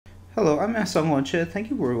Hello, I'm Asang Wancha. Thank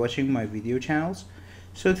you for watching my video channels.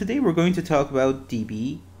 So today we're going to talk about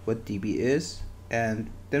dB, what dB is, and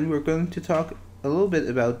then we're going to talk a little bit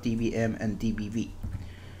about dBm and dBv.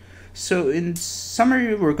 So in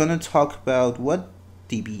summary, we're going to talk about what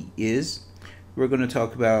dB is. We're going to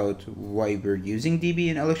talk about why we're using dB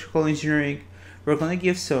in electrical engineering. We're going to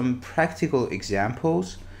give some practical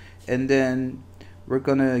examples, and then we're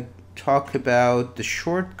going to talk about the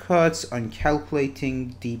shortcuts on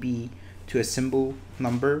calculating dB to a simple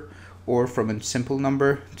number or from a simple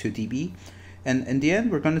number to dB. And in the end,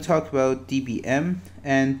 we're going to talk about dBm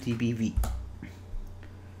and dBv.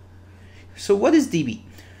 So what is dB?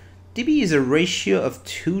 dB is a ratio of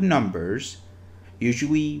two numbers,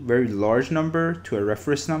 usually very large number to a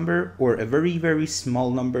reference number or a very small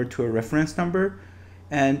number to a reference number,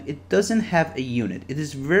 and it doesn't have a unit. It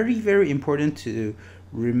is very important to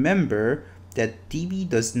remember that dB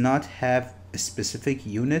does not have a specific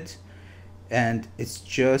unit, and it's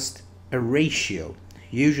just a ratio,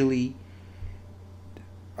 usually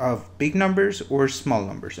of big numbers or small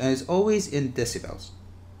numbers, and it's always in decibels.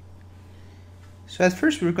 So at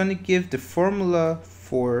first we're going to give the formula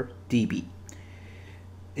for dB.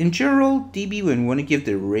 In general, dB, when we want to give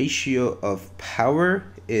the ratio of power,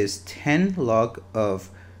 is 10 log of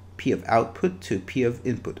P of output to P of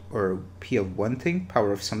input, or P of one thing,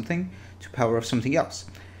 power of something, to power of something else.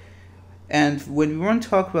 And when we want to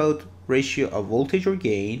talk about ratio of voltage or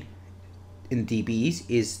gain in dBs,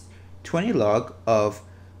 is 20 log of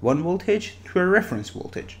 1 voltage to a reference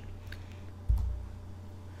voltage.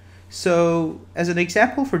 So as an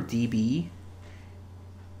example for dB,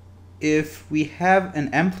 if we have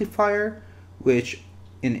an amplifier which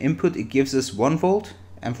in input it gives us 1 volt,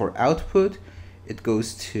 and for output it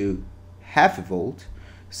goes to half a volt,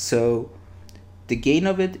 so the gain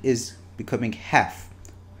of it is becoming half.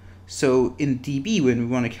 So in dB, when we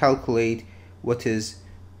want to calculate what is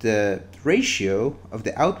the ratio of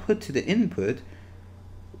the output to the input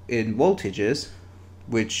in voltages,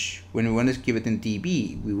 which when we want to give it in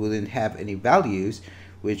dB, we wouldn't have any values,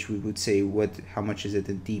 which we would say how much is it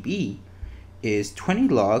in dB, is 20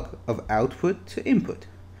 log of output to input,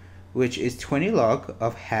 which is 20 log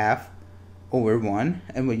of half over 1,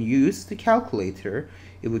 and when you use the calculator,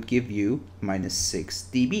 it would give you -6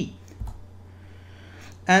 dB.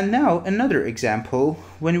 And now another example,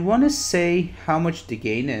 when we want to say how much the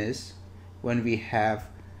gain is when we have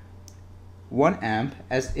 1 amp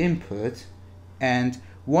as input and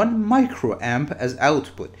 1 microamp as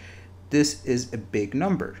output. This is a big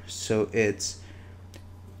number, so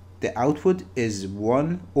the output is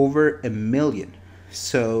 1 over a million.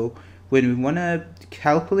 So when we want to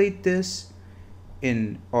calculate this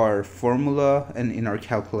in our formula and in our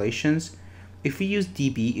calculations, if we use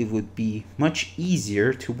dB, it would be much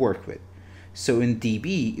easier to work with. So in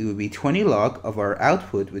dB, it would be 20 log of our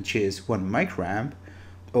output, which is 1 microamp,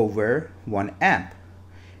 over 1 amp.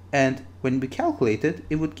 And when we calculate it,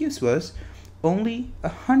 it would give us only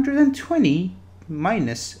 120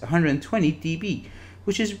 minus 120 dB,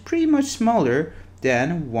 which is pretty much smaller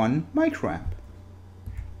than 1 microamp.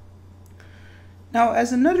 Now,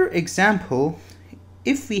 as another example,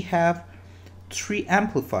 if we have 3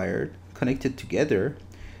 amplifiers connected together,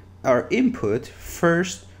 our input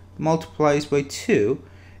first multiplies by 2,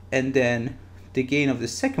 and then the gain of the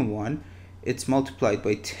second one, it's multiplied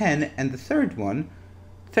by 10, and the third one,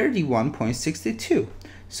 31.62.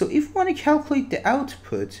 So if we want to calculate the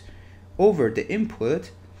output over the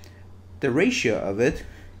input, the ratio of it,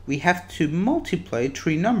 we have to multiply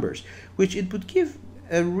 3 numbers, which it would give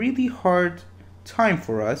a really hard time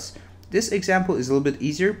for us. This example is a little bit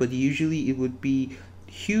easier, but usually it would be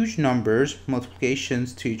huge numbers,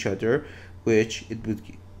 multiplications to each other, which it would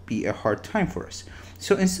be a hard time for us.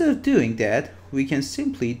 So instead of doing that, we can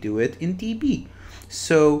simply do it in dB.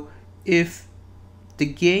 So if the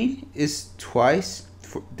gain is twice,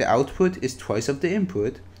 the output is twice of the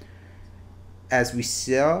input, as we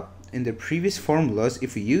saw in the previous formulas,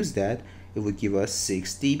 if we use that, it would give us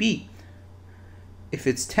 6 dB. If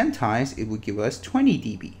it's 10 times, it would give us 20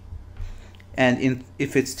 dB. And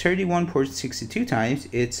if it's 31.62 times,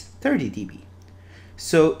 it's 30 dB.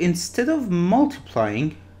 So instead of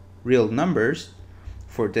multiplying real numbers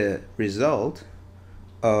for the result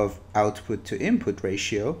of output to input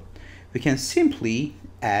ratio, we can simply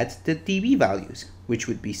add the dB values, which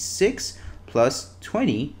would be 6 plus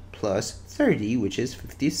 20 plus 30, which is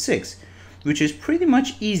 56, which is pretty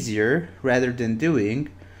much easier rather than doing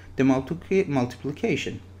the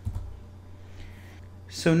multiplication.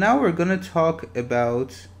 So now we're going to talk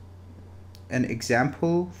about an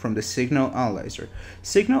example from the signal analyzer.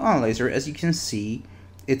 Signal analyzer, as you can see,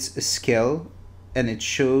 it's a scale and it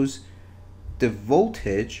shows the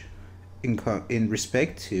voltage in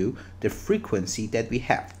respect to the frequency that we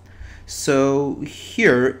have. So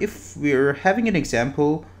here, if we're having an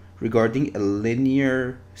example regarding a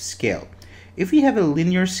linear scale, if we have a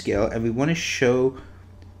linear scale and we want to show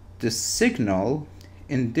the signal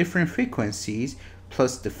in different frequencies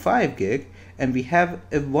plus the 5 gig, and we have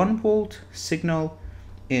a 1 volt signal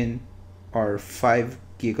in our 5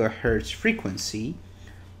 gigahertz frequency,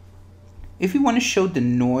 if we want to show the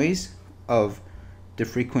noise of the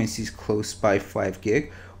frequencies close by 5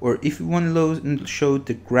 gig, or if we want to show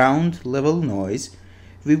the ground level noise,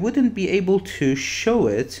 we wouldn't be able to show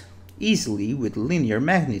it easily with linear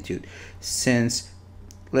magnitude, since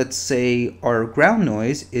let's say our ground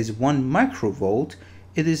noise is 1 microvolt,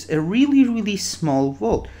 it is a really small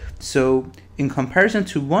volt. So in comparison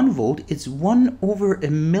to 1 volt, it's 1 over a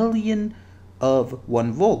million of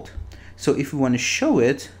 1 volt. So if we want to show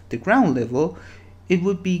it, the ground level, it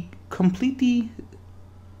would be completely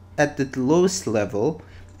at the lowest level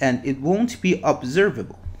and it won't be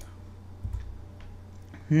observable.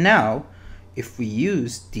 Now, if we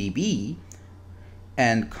use dB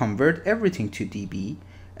and convert everything to dB,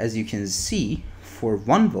 as you can see, for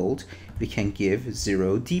 1 volt, we can give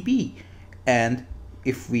 0 dB. And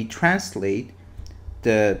if we translate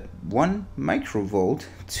the 1 microvolt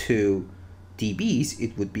to dBs,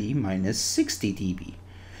 it would be minus 60 dB.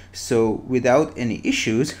 So without any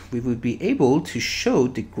issues, we would be able to show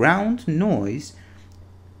the ground noise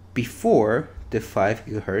before the 5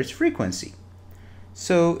 gigahertz frequency.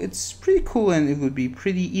 So it's pretty cool, and it would be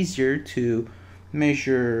pretty easier to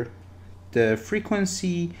measure the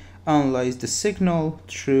frequency, analyze the signal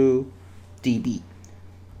through dB.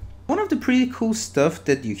 One of the pretty cool stuff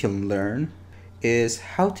that you can learn is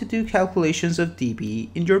how to do calculations of dB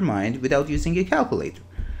in your mind without using a calculator.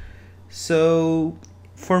 So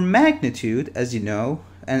for magnitude, as you know,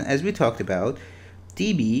 and as we talked about,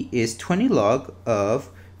 dB is 20 log of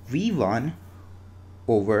V1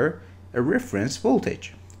 over a reference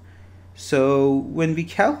voltage. So when we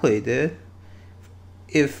calculate it,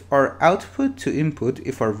 if our output to input,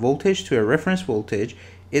 if our voltage to a reference voltage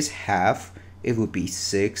is half, it would be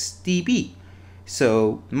 6 dB.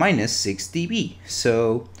 So minus 6 dB.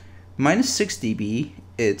 So minus 6 dB,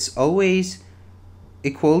 it's always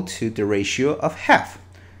equal to the ratio of half.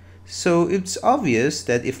 So it's obvious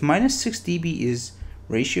that if minus 6 dB is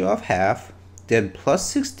ratio of half, then plus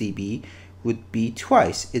 6 dB would be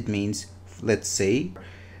twice. It means, let's say,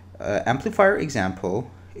 amplifier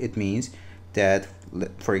example, it means that,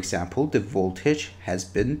 for example, the voltage has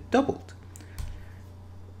been doubled.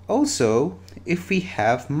 Also, if we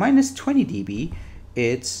have minus 20 dB,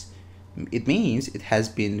 it means it has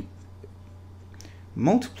been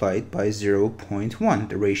multiplied by 0.1.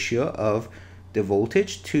 The ratio of the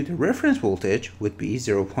voltage to the reference voltage would be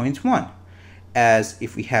 0.1. As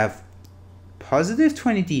if we have positive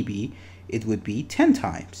 20 dB, it would be 10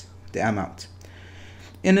 times the amount.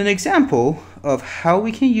 In an example of how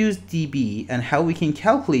we can use dB and how we can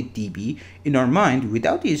calculate dB in our mind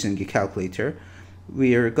without using a calculator,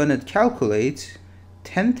 we are going to calculate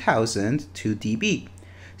 10,000 to dB.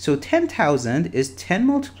 So 10,000 is 10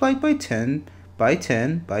 multiplied by 10 by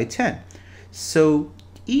 10 by 10. So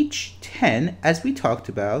each 10, as we talked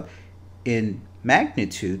about in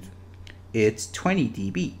magnitude, it's 20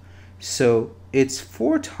 dB. So it's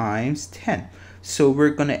 4 times 10. So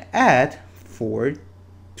we're going to add 4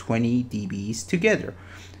 20 dBs together.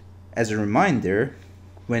 As a reminder,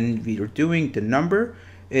 when we are doing the number,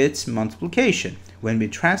 it's multiplication. When we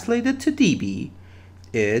translate it to dB,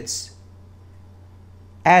 it's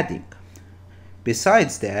adding.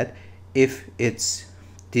 Besides that, if it's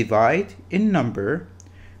divide in number,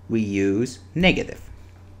 we use negative.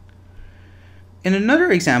 In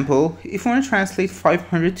another example, if we want to translate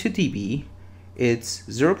 500 to dB, it's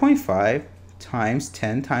 0.5 times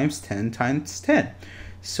 10 times 10 times 10.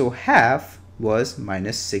 So half was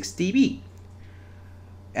minus 6 dB.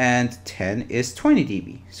 And 10 is 20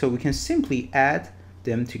 dB. So we can simply add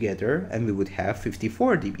them together and we would have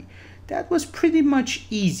 54 dB. That was pretty much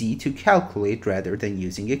easy to calculate rather than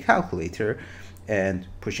using a calculator and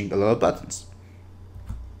pushing a lot of buttons.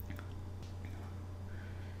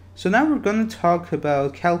 So now we're going to talk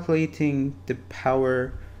about calculating the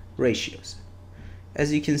power ratios.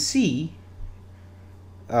 As you can see,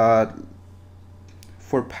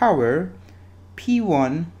 for power,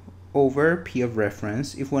 P1 over P of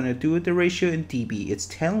reference, if we want to do the ratio in dB, it's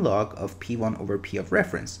 10 log of P1 over P of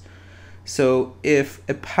reference. So if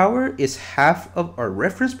a power is half of our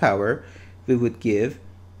reference power, we would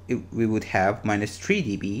have minus 3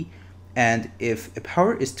 dB. And if a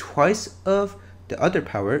power is twice of the other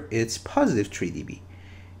power, it's positive 3 dB.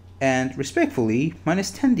 And respectfully,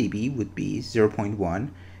 minus 10 dB would be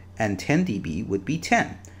 0.1 and 10 dB would be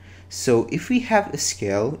 10. So if we have a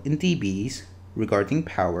scale in dBs regarding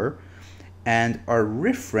power and our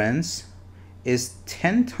reference is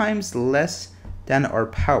 10 times less than our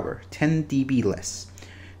power, 10 dB less,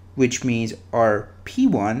 which means our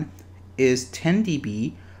P1 is 10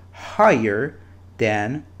 dB higher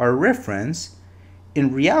than our reference.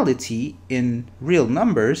 In reality, in real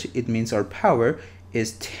numbers, it means our power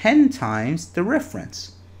is 10 times the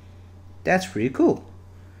reference. That's pretty cool.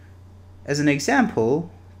 As an example,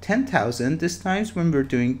 10,000, this times when we're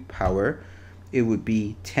doing power, it would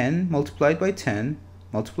be 10 multiplied by 10,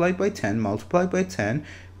 multiplied by 10, multiplied by 10,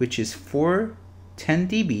 which is 4 10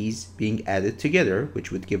 dBs being added together,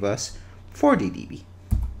 which would give us 40 dB.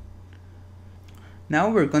 Now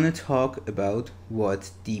we're going to talk about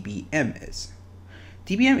what dBm is.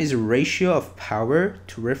 dBm is a ratio of power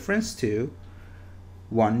to reference to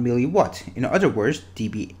 1 milliwatt. In other words,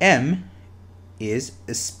 dBm is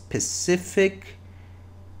a specific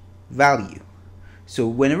value. So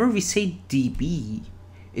whenever we say dB,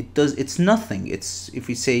 it's nothing. It's if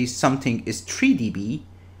we say something is 3 dB,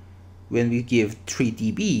 when we give 3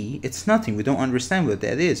 dB, it's nothing. We don't understand what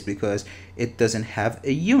that is because it doesn't have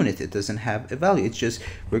a unit. It doesn't have a value. It's just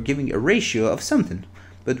we're giving a ratio of something.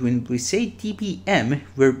 But when we say dBm,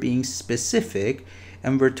 we're being specific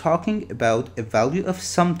and we're talking about a value of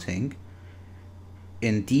something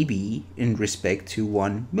in dB in respect to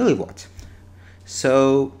 1 milliwatt.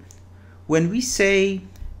 So when we say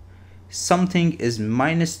something is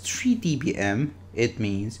minus 3 dBm, it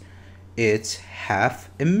means it's half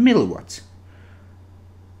a milliwatt.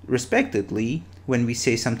 Respectively, when we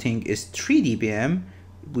say something is 3 dBm,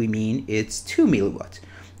 we mean it's 2 milliwatt.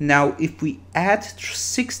 Now, if we add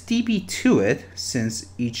 6 dB to it, since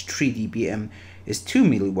each 3 dBm is 2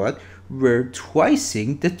 milliwatt, we're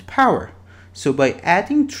twicing the power. So by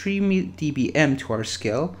adding 3 dBm to our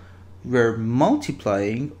scale, we're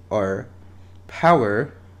multiplying our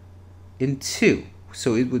power in 2.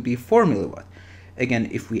 So it would be 4 milliwatt. Again,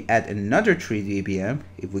 if we add another 3 dBm,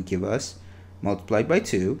 it would give us, multiplied by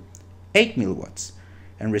 2, 8 milliwatts.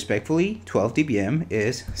 And respectfully, 12 dBm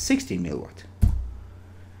is 16 milliwatt.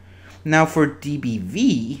 Now for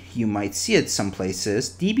dBV, you might see it some places.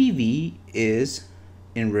 dBV is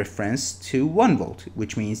in reference to 1 volt,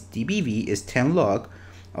 which means dBV is 10 log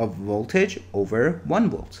of voltage over 1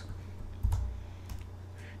 volt.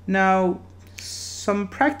 Now, some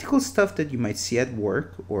practical stuff that you might see at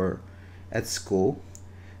work or at school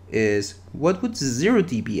is what would 0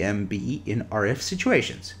 dBm be in RF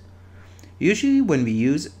situations? Usually when we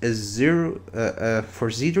use a for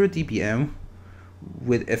 0 dBm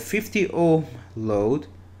with a 50 ohm load,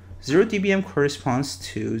 0 dBm corresponds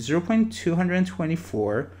to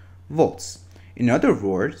 0.224 volts. In other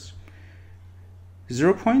words,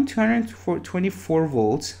 0.224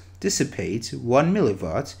 volts dissipates 1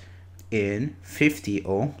 milliwatt in 50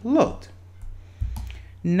 ohm load.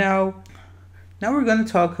 Now we're going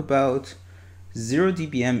to talk about 0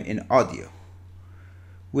 dBm in audio.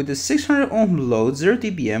 With a 600 ohm load, 0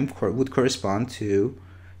 dBm would correspond to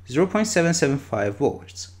 0.775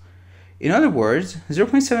 volts. In other words,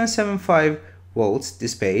 0.775 volts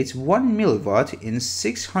dissipates 1 milliwatt in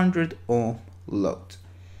 600 ohm load.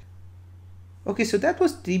 Okay, so that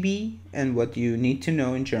was dB and what you need to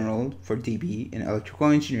know in general for dB in electrical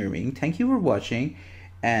engineering. Thank you for watching,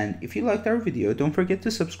 and if you liked our video, don't forget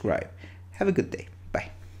to subscribe. Have a good day.